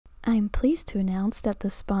I'm pleased to announce that the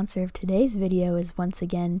sponsor of today's video is once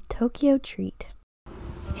again Tokyo Treat.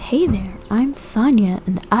 Hey there, I'm Sonia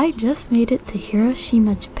and I just made it to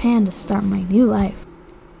Hiroshima, Japan to start my new life.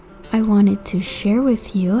 I wanted to share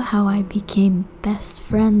with you how I became best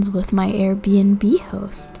friends with my Airbnb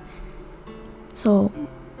host. So,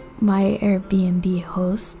 my Airbnb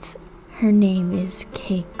host, her name is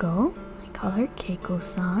Keiko. I call her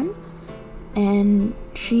Keiko-san. And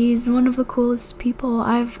she's one of the coolest people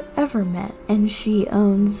I've ever met. And she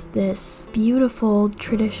owns this beautiful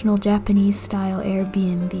traditional Japanese style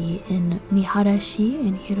Airbnb in Miharashi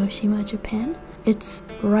in Hiroshima, Japan. It's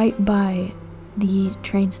right by the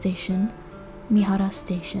train station, Mihara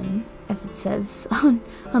Station, as it says on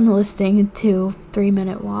the listing, a 2-3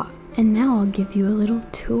 minute walk. And now I'll give you a little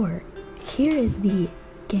tour. Here is the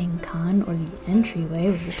genkan, or the entryway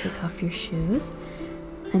where you take off your shoes.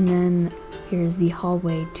 And then here's the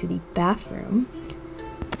hallway to the bathroom,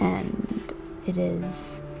 and it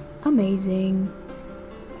is amazing.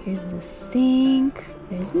 Here's the sink,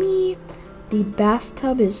 there's me. The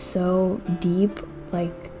bathtub is so deep,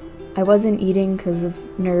 like I wasn't eating because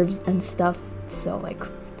of nerves and stuff, so like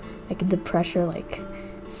the pressure like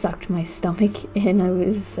sucked my stomach in.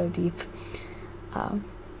 It was so deep. I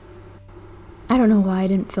don't know why I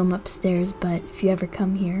didn't film upstairs, but if you ever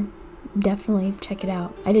come here, definitely check it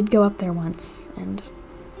out. I did go up there once, and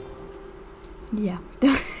yeah,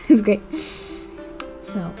 it was great.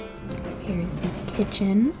 So, here's the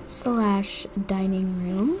kitchen / dining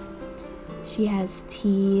room. She has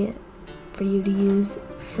tea for you to use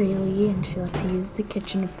freely, and she lets you use the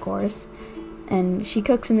kitchen, of course. And she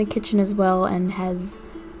cooks in the kitchen as well, and has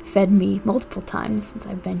fed me multiple times since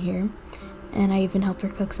I've been here. And I even help her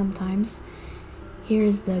cook sometimes.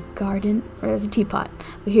 Here's the garden, or there's a teapot,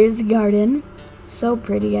 but here's the garden. So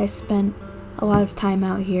pretty. I spent a lot of time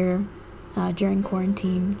out here during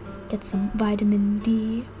quarantine, get some vitamin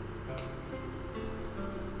D.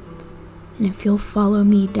 And if you'll follow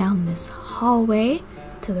me down this hallway,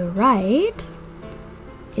 to the right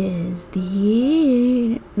is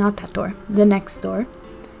not that door, the next door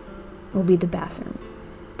will be the bathroom.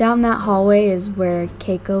 Down that hallway is where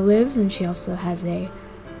Keiko lives, and she also has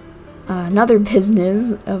another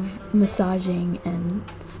business of massaging and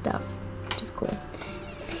stuff, which is cool.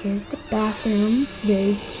 Here's the bathroom. It's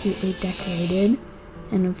very cutely decorated,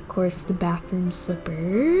 and of course the bathroom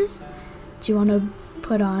slippers that you want to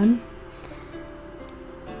put on.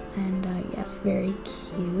 And yes, very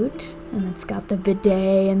cute. And it's got the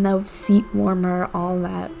bidet and the seat warmer, all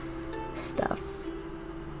that stuff.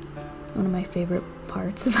 One of my favorite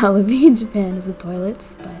parts about living in Japan is the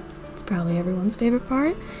toilets, but it's probably everyone's favorite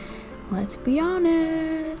part. Let's be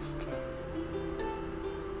honest.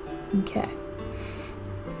 Okay.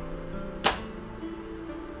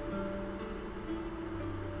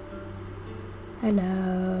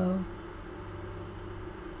 Hello.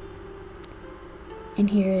 And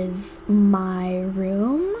here is my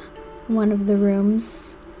room. One of the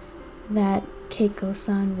rooms that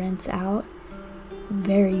Keiko-san rents out.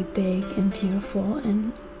 Very big and beautiful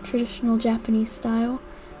and traditional Japanese style.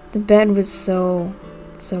 The bed was so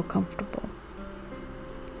comfortable.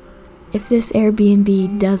 If this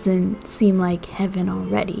Airbnb doesn't seem like heaven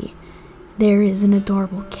already, there is an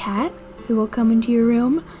adorable cat who will come into your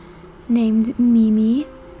room named Mimi.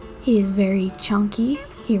 He is very chunky.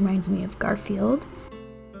 He reminds me of Garfield.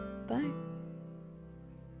 Bye.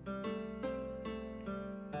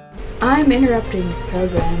 I'm interrupting this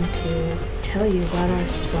program to tell you about our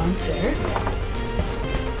sponsor,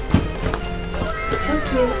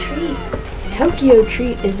 Tokyo Treat. Tokyo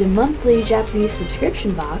Treat is a monthly Japanese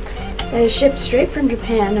subscription box that is shipped straight from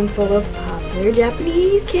Japan and full of popular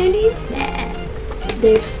Japanese candy and snacks.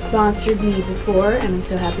 They've sponsored me before, and I'm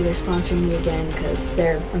so happy they're sponsoring me again because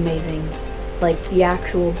they're amazing. Like the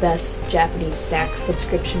actual best Japanese snack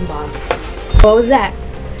subscription box. What was that?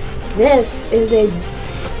 This is a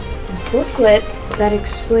booklet that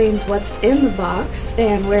explains what's in the box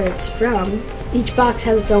and where it's from. Each box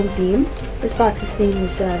has its own theme. This box's theme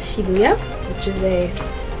is Shibuya, which is a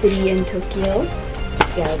city in Tokyo.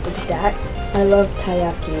 Yeah, look at that. I love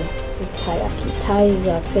taiyaki. This is taiyaki. Tai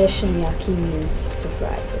is fish and yaki means to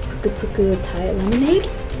fry. So puku puku Thai lemonade.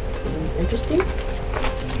 Seems interesting.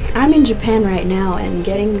 I'm in Japan right now, and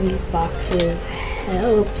getting these boxes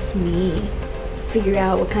helps me figure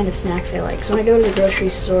out what kind of snacks I like. So when I go to the grocery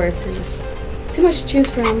store, there's just too much to choose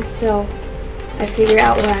from, so I figure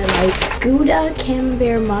out what I like. Gouda,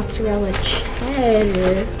 Camembert, mozzarella,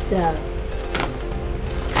 cheddar, the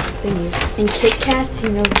thingies. And Kit Kats, you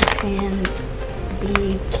know, Japan,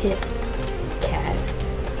 the Kit Kat.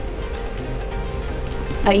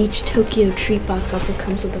 Each Tokyo treat box also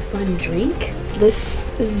comes with a fun drink. This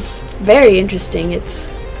is very interesting.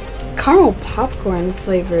 It's caramel popcorn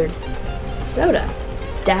flavored soda.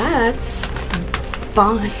 That's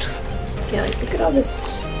fun. Yeah, like look at all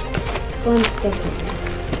this fun stuff in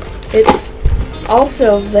here. It's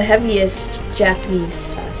also the heaviest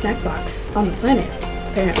Japanese snack box on the planet,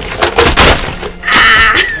 apparently.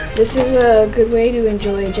 This is a good way to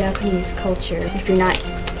enjoy Japanese culture if you're not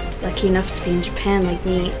lucky enough to be in Japan like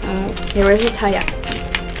me. Here is a taiyaki.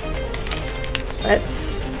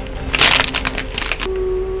 Let's...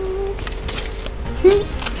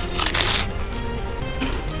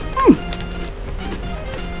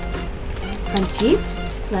 Crunchy,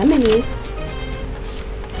 lemony,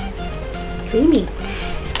 creamy.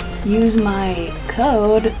 Use my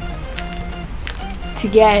code to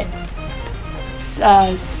get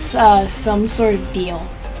some sort of deal.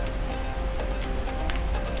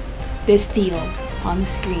 This deal on the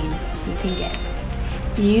screen you can get.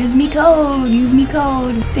 Use me code, use me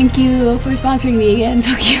code. Thank you for sponsoring me again,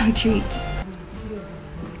 Tokyo Treat.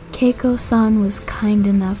 Keiko-san was kind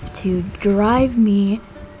enough to drive me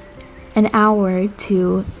an hour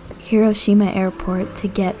to Hiroshima Airport to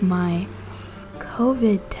get my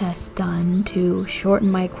COVID test done to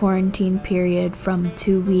shorten my quarantine period from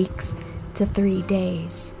 2 weeks to 3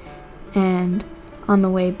 days. And on the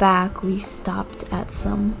way back, we stopped at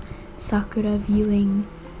some sakura viewing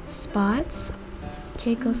spots.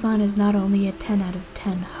 Keiko-san is not only a 10 out of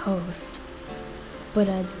 10 host, but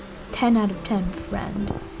a 10 out of 10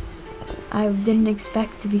 friend. I didn't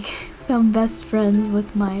expect to become best friends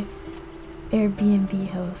with my Airbnb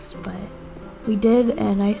host, but we did,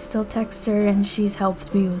 and I still text her, and she's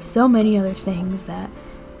helped me with so many other things that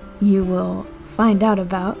you will find out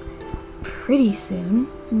about pretty soon.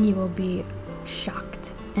 You will be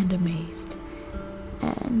shocked and amazed.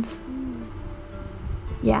 And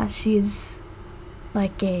yeah, she's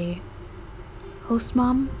like a host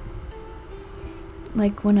mom,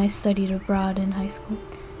 like when I studied abroad in high school.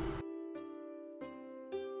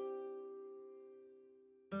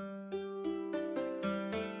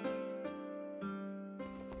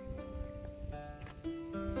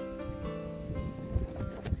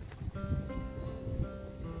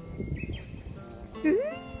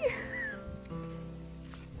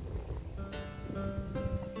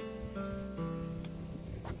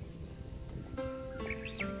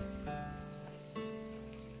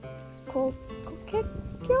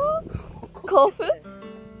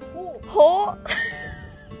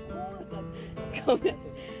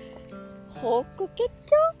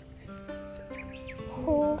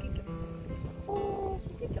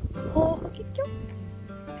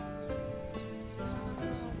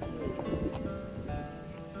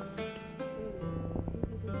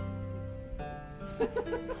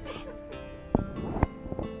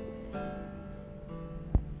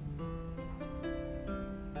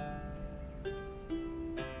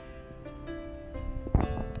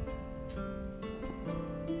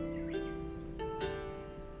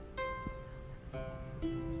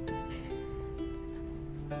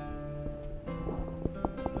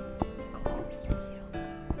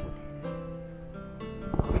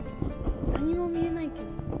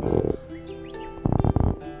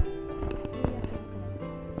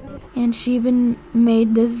 And she even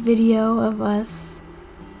made this video of us,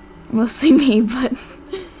 mostly me, but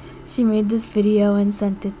she made this video and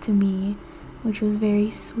sent it to me, which was very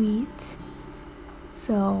sweet.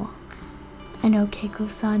 So I know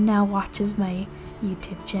Keiko-san now watches my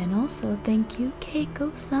YouTube channel, so thank you,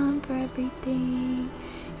 Keiko-san, for everything.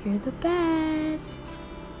 You're the best.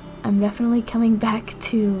 I'm definitely coming back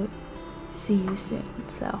to see you soon,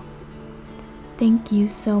 so thank you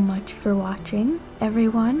so much for watching,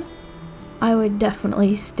 everyone. I would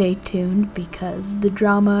definitely stay tuned because the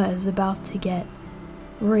drama is about to get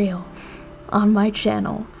real on my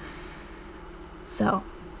channel. So,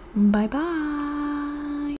 bye-bye.